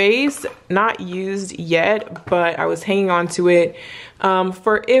your face. Not used yet, but I was hanging on to it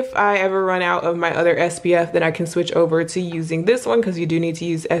for if I ever run out of my other SPF, then I can switch over to using this one because you do need to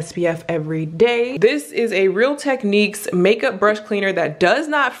use SPF every day. This is a Real Techniques makeup brush cleaner that does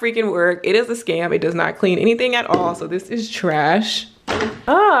not freaking work. It is a scam. It does not clean anything at all, so this is trash.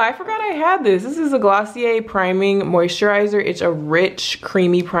 Ah, I forgot I had this. This is a Glossier priming moisturizer. It's a rich,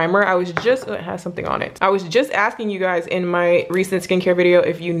 creamy primer. Oh, it has something on it. I was just asking you guys in my recent skincare video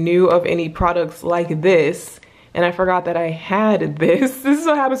if you knew of any products like this, and I forgot that I had this. This is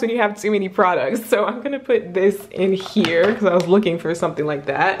what happens when you have too many products. So I'm gonna put this in here because I was looking for something like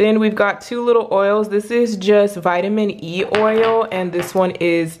that. Then we've got two little oils. This is just vitamin E oil, and this one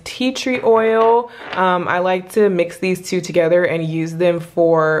is tea tree oil. I like to mix these two together and use them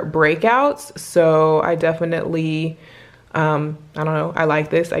for breakouts. So I definitely, I don't know, I like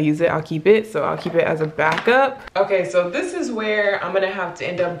this, I use it, I'll keep it, so I'll keep it as a backup. Okay, so this is where I'm gonna have to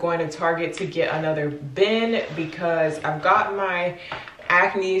end up going to Target to get another bin because I've got my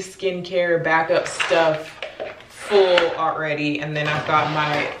acne skincare backup stuff full already, and then I've got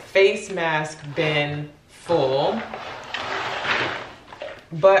my face mask bin full.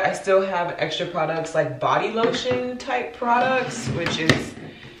 But I still have extra products like body lotion type products, which is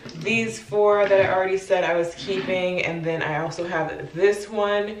these four that I already said I was keeping, and then I also have this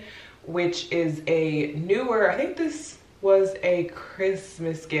one, which is a newer, I think this was a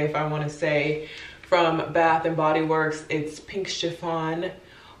Christmas gift, I want to say, from Bath and Body Works. It's Pink Chiffon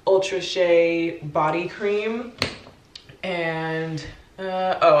Ultra Shea Body Cream. And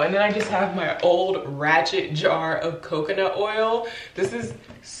oh, and then I just have my old ratchet jar of coconut oil. This is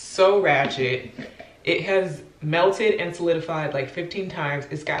so ratchet. It has melted and solidified like 15 times.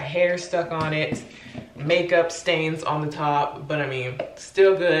 It's got hair stuck on it, makeup stains on the top, but I mean,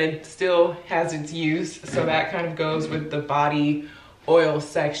 still good, still has its use. So that kind of goes with the body oil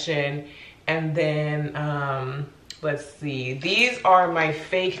section. And then, let's see, these are my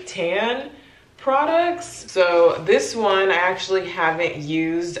fake tan products. So this one I actually haven't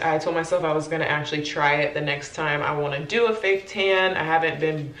used. I told myself I was gonna actually try it the next time I wanna do a fake tan. I haven't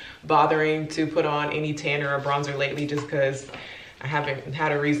been bothering to put on any tanner or bronzer lately just because I haven't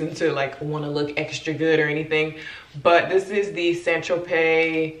had a reason to like wanna look extra good or anything. But this is the Saint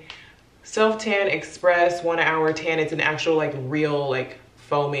Tropez Self Tan Express 1 hour tan. It's an actual like real like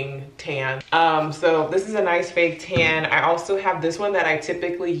foaming tan. So this is a nice fake tan. I also have this one that I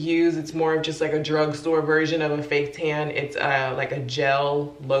typically use. It's more of just like a drugstore version of a fake tan. It's like a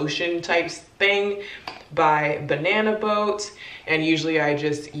gel lotion type thing by Banana Boat, and usually I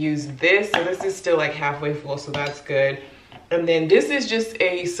just use this. So this is still like halfway full, so that's good. And then this is just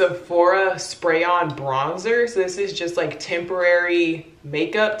a Sephora spray-on bronzer. So this is just like temporary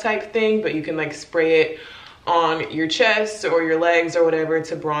makeup type thing, but you can like spray it on your chest or your legs or whatever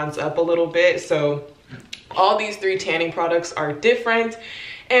to bronze up a little bit. So all these three tanning products are different,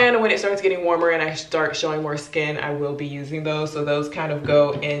 and when it starts getting warmer and I start showing more skin, I will be using those. So those kind of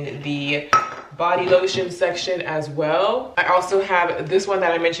go in the body lotion section as well. I also have this one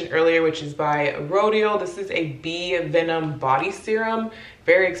that I mentioned earlier, which is by Rodial. This is a bee venom body serum.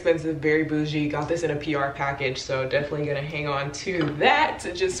 Very expensive, very bougie. Got this in a PR package, so definitely gonna hang on to that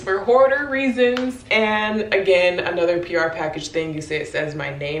just for hoarder reasons. And again, another PR package thing. You see it says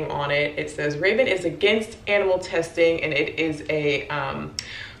my name on it. It says Raven is against animal testing, and it is a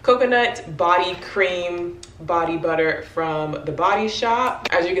coconut body cream body butter from The Body Shop.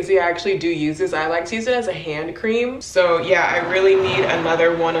 As you can see, I actually do use this. I like to use it as a hand cream. So yeah, I really need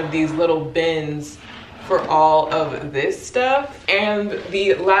another one of these little bins for all of this stuff. And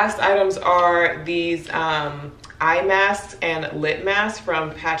the last items are these eye masks and lip masks from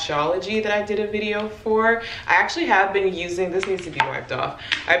Patchology that I did a video for. I actually have been using, this needs to be wiped off.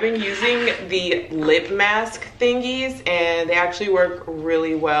 I've been using the lip mask thingies, and they actually work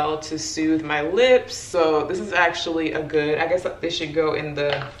really well to soothe my lips. So this is actually a good, I guess this should go in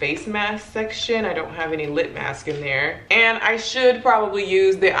the face mask section. I don't have any lip mask in there. And I should probably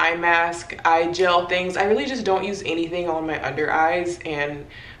use the eye mask, eye gel things. I really just don't use anything on my under eyes, and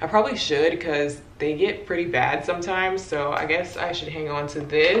I probably should because they get pretty bad sometimes. So I guess I should hang on to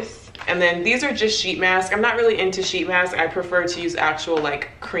this. And then these are just sheet masks. I'm not really into sheet masks. I prefer to use actual like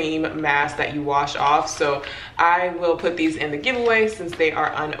cream masks that you wash off. So I will put these in the giveaway since they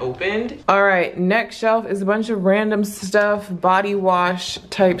are unopened. All right, next shelf is a bunch of random stuff, body wash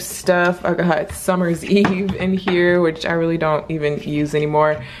type stuff. I got Summer's Eve in here, which I really don't even use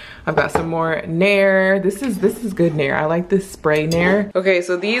anymore. I've got some more Nair. This is good Nair. I like this spray Nair. Okay,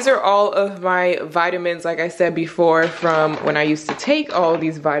 so these are all of my vitamins, like I said before, from when I used to take all of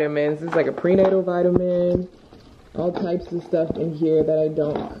these vitamins. This is like a prenatal vitamin, all types of stuff in here that I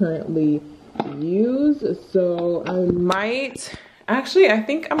don't currently use. So I might, actually, I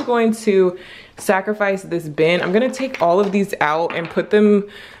think I'm going to sacrifice this bin. I'm gonna take all of these out and put them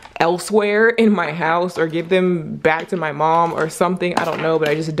elsewhere in my house or give them back to my mom or something. I don't know, but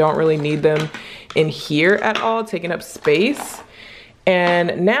I just don't really need them in here at all, taking up space.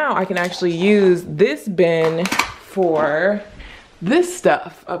 And now I can actually use this bin for this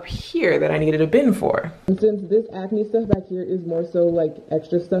stuff up here that I needed a bin for. And since this acne stuff back here is more so like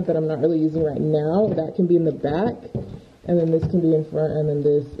extra stuff that I'm not really using right now, that can be in the back. And then this can be in front, and then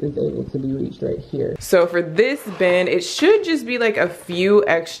this is able to be reached right here. So for this bin, it should just be like a few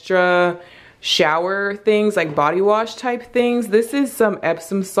extra shower things, like body wash type things. This is some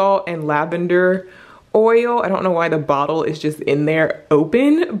Epsom salt and lavender oil. I don't know why the bottle is just in there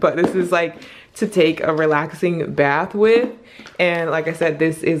open, but this is like to take a relaxing bath with. And like I said,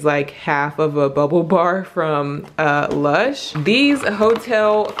 this is like half of a bubble bar from Lush. These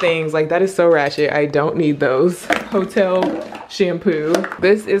hotel things, like that is so ratchet. I don't need those. Hotel shampoo.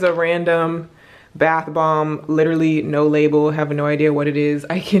 This is a random bath bomb, literally no label, have no idea what it is.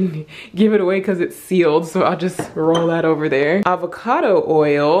 I can give it away because it's sealed, so I'll just roll that over there. Avocado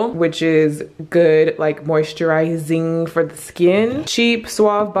oil, which is good, like moisturizing for the skin. Cheap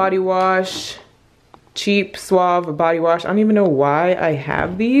Suave body wash. Cheap Suave body wash. I don't even know why I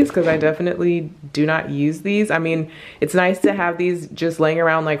have these because I definitely do not use these. I mean, it's nice to have these just laying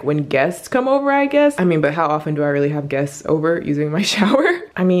around like when guests come over, I guess. I mean, but how often do I really have guests over using my shower?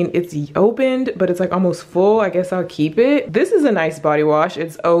 I mean, it's opened, but it's like almost full. I guess I'll keep it. This is a nice body wash.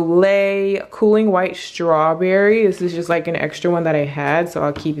 It's Olay Cooling White Strawberry. This is just like an extra one that I had, so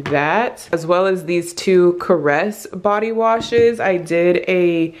I'll keep that. As well as these two Caress body washes. I did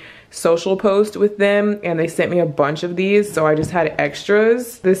a social post with them and they sent me a bunch of these, so I just had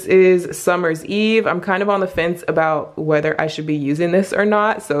extras. This is Summer's Eve. I'm kind of on the fence about whether I should be using this or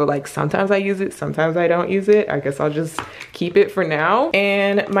not, so like sometimes I use it, sometimes I don't use it. I guess I'll just keep it for now.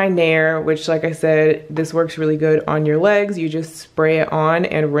 And my Nair, which like I said, this works really good on your legs. You just spray it on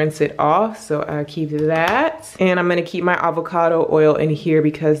and rinse it off, so I keep that. And I'm gonna keep my avocado oil in here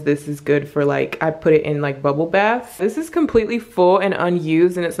because this is good for like, I put it in like bubble baths. This is completely full and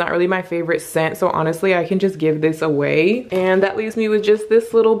unused and it's not really my favorite scent, so honestly I can just give this away. And that leaves me with just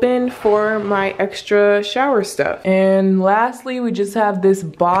this little bin for my extra shower stuff. And lastly, we just have this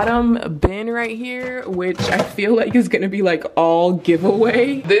bottom bin right here, which I feel like is gonna be like all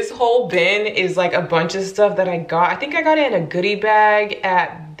giveaway. This whole bin is like a bunch of stuff that I got. I think I got it in a goodie bag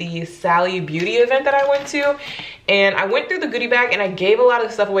at the Sally Beauty event that I went to. And I went through the goodie bag and I gave a lot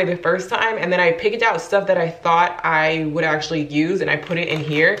of stuff away the first time, and then I picked out stuff that I thought I would actually use and I put it in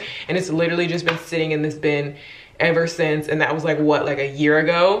here, and it's literally just been sitting in this bin ever since. And that was like what, like a year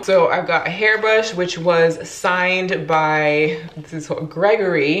ago. So I've got a hairbrush which was signed by, this is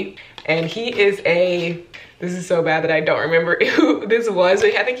Gregory, and he is a, this is so bad that I don't remember who this was.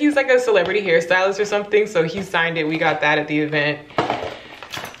 I think he's like a celebrity hairstylist or something, so he signed it. We got that at the event.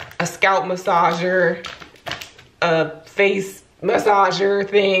 A scalp massager, a face massager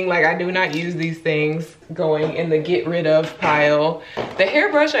thing. Like, I do not use these things, going in the get rid of pile. The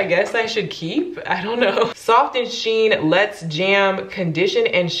hairbrush, I guess I should keep. I don't know. Soft and Sheen Let's Jam Condition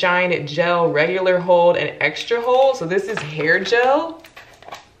and Shine Gel, regular hold and extra hold. So this is hair gel.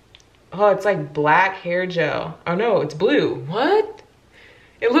 Oh, it's like black hair gel. Oh no, it's blue. What?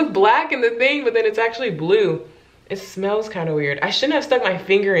 It looked black in the thing, but then it's actually blue. It smells kind of weird. I shouldn't have stuck my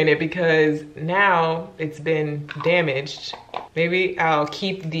finger in it because now it's been damaged. Maybe I'll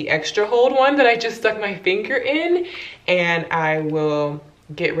keep the extra hold one that I just stuck my finger in, and I will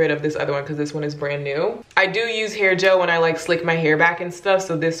get rid of this other one because this one is brand new. I do use hair gel when I like slick my hair back and stuff,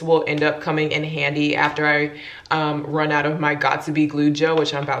 so this will end up coming in handy after I run out of my Got2b glue gel,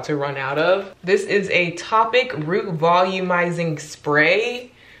 which I'm about to run out of. This is a Topic Root Volumizing Spray.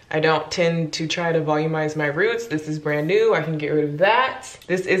 I don't tend to try to volumize my roots. This is brand new. I can get rid of that.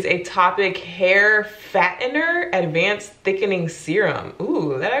 This is a Topic Hair Fattener Advanced Thickening Serum.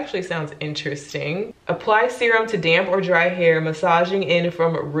 Ooh, that actually sounds interesting. Apply serum to damp or dry hair, massaging in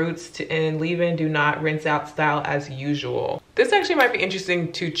from roots to and leave-in, do not rinse out style as usual. This actually might be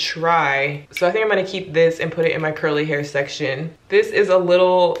interesting to try. So I think I'm gonna keep this and put it in my curly hair section. This is a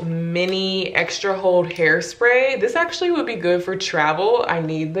little mini extra hold hairspray. This actually would be good for travel. I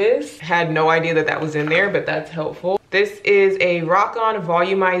need this. Had no idea that that was in there, but that's helpful. This is a Rock On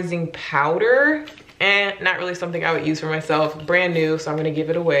Volumizing Powder. and not really something I would use for myself. Brand new, so I'm gonna give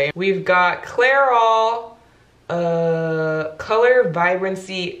it away. We've got Clairol Color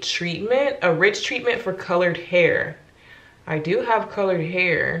Vibrancy Treatment, a rich treatment for colored hair. I do have colored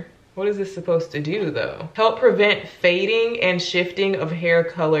hair. What is this supposed to do though? Help prevent fading and shifting of hair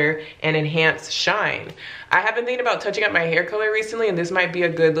color and enhance shine. I have been thinking about touching up my hair color recently, and this might be a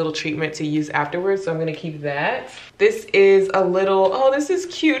good little treatment to use afterwards, so I'm gonna keep that. This is a little, oh, this is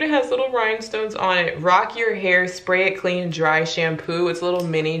cute. It has little rhinestones on it. Rock Your Hair Spray It Clean Dry Shampoo. It's a little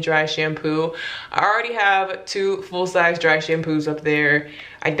mini dry shampoo. I already have 2 full-size dry shampoos up there.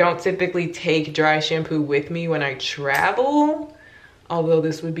 I don't typically take dry shampoo with me when I travel, although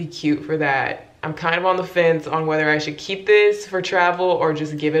this would be cute for that. I'm kind of on the fence on whether I should keep this for travel or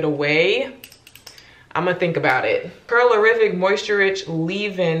just give it away. I'm gonna think about it. Curlerific Moisture Rich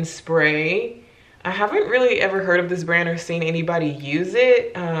Leave-In Spray. I haven't really ever heard of this brand or seen anybody use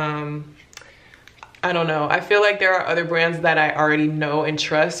it. I don't know. I feel like there are other brands that I already know and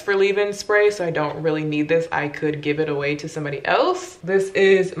trust for leave-in spray, so I don't really need this. I could give it away to somebody else. This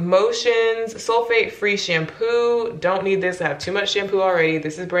is Motions Sulfate-Free Shampoo. Don't need this. I have too much shampoo already.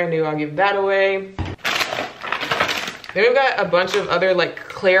 This is brand new. I'll give that away. Then we've got a bunch of other like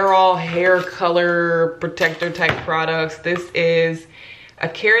Clairol hair color protector type products. This is a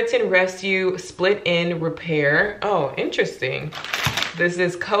Keratin Rescue Split-In Repair. Oh, interesting. This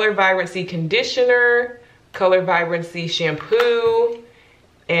is Color Vibrancy Conditioner, Color Vibrancy Shampoo,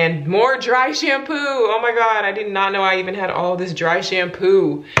 and more dry shampoo. Oh my God, I did not know I even had all this dry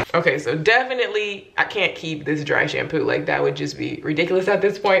shampoo. Okay, so definitely I can't keep this dry shampoo. Like that would just be ridiculous at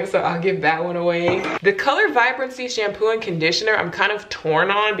this point, so I'll give that one away. The Color Vibrancy Shampoo and Conditioner, I'm kind of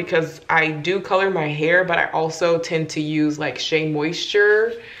torn on because I do color my hair, but I also tend to use like Shea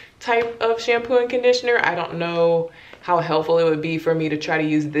Moisture type of shampoo and conditioner. I don't know how helpful it would be for me to try to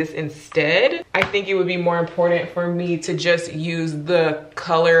use this instead. I think it would be more important for me to just use the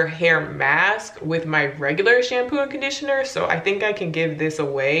color hair mask with my regular shampoo and conditioner, so I think I can give this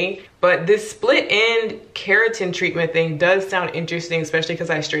away. But this split-end keratin treatment thing does sound interesting, especially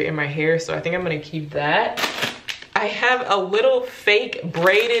because I straighten my hair, so I think I'm gonna keep that. I have a little fake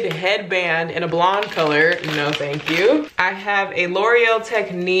braided headband in a blonde color. No, thank you. I have a L'Oreal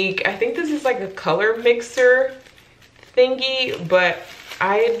Technique. I think this is like a color mixer thingy, but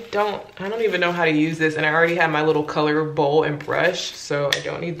I don't even know how to use this, and I already have my little color bowl and brush, so I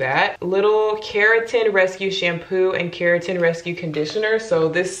don't need that. Little Keratin Rescue Shampoo and Keratin Rescue Conditioner. So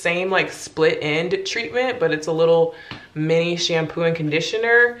this same like split end treatment, but it's a little mini shampoo and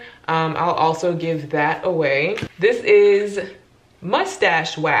conditioner. I'll also give that away. This is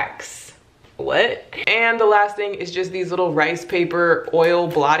Mustache Wax. What? And the last thing is just these little rice paper oil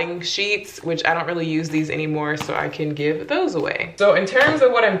blotting sheets, which I don't really use these anymore, so I can give those away. So in terms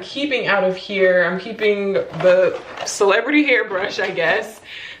of what I'm keeping out of here, I'm keeping the celebrity hairbrush, I guess,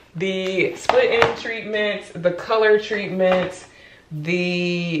 the split-end treatment, the color treatment,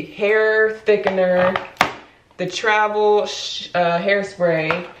 the hair thickener, the travel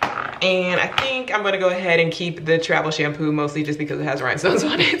hairspray, and I think I'm gonna go ahead and keep the travel shampoo, mostly just because it has rhinestones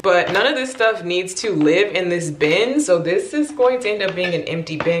on it. But none of this stuff needs to live in this bin, so this is going to end up being an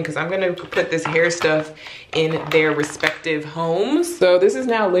empty bin because I'm gonna put this hair stuff in their respective homes. So this is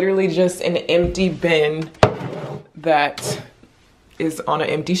now literally just an empty bin that is on an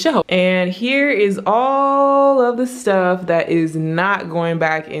empty shelf. And here is all of the stuff that is not going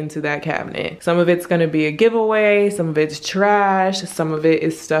back into that cabinet. Some of it's gonna be a giveaway, some of it's trash, some of it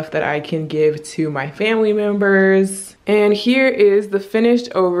is stuff that I can give to my family members. And here is the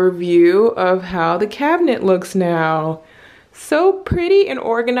finished overview of how the cabinet looks now. So pretty and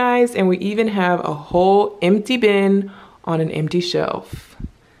organized, and we even have a whole empty bin on an empty shelf.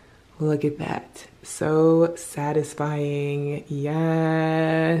 Look at that. So satisfying.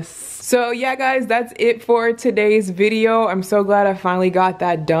 Yes. So yeah, guys, that's it for today's video. I'm so glad I finally got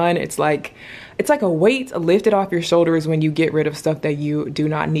that done. It's like a weight lifted off your shoulders when you get rid of stuff that you do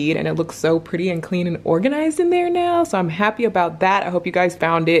not need, and it looks so pretty and clean and organized in there now. So I'm happy about that. I hope you guys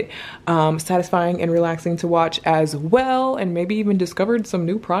found it satisfying and relaxing to watch as well, and maybe even discovered some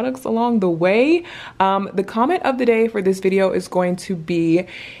new products along the way. The comment of the day for this video is going to be,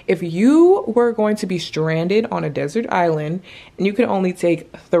 if you were going to be stranded on a desert island and you could only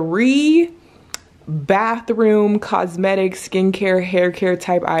take 3 bathroom, cosmetic, skincare, hair care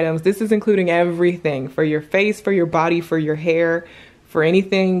type items. This is including everything for your face, for your body, for your hair, for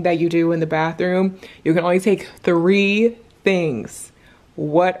anything that you do in the bathroom. You can only take 3 things.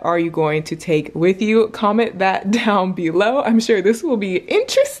 What are you going to take with you? Comment that down below. I'm sure this will be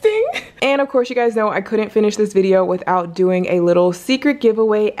interesting. And of course, you guys know I couldn't finish this video without doing a little secret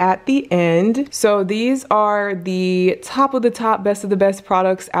giveaway at the end. So these are the top of the top, best of the best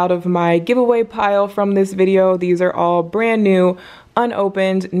products out of my giveaway pile from this video. These are all brand new,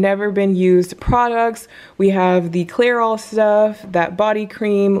 unopened, never been used products. We have the Clear All stuff, that body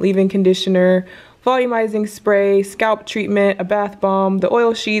cream, leave-in conditioner, volumizing spray, scalp treatment, a bath bomb, the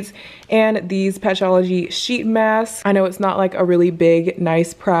oil sheets, and these Patchology sheet masks. I know it's not like a really big,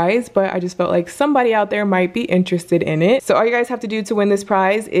 nice prize, but I just felt like somebody out there might be interested in it. So all you guys have to do to win this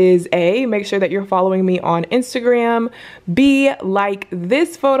prize is A, make sure that you're following me on Instagram, B, like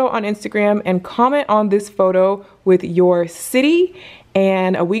this photo on Instagram and comment on this photo with your city.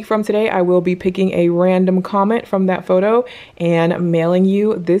 And a week from today, I will be picking a random comment from that photo and mailing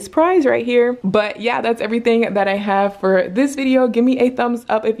you this prize right here. But yeah, that's everything that I have for this video. Give me a thumbs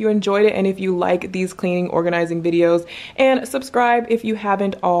up if you enjoyed it and if you like these cleaning, organizing videos, and subscribe if you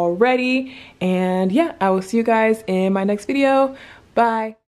haven't already. And yeah, I will see you guys in my next video. Bye.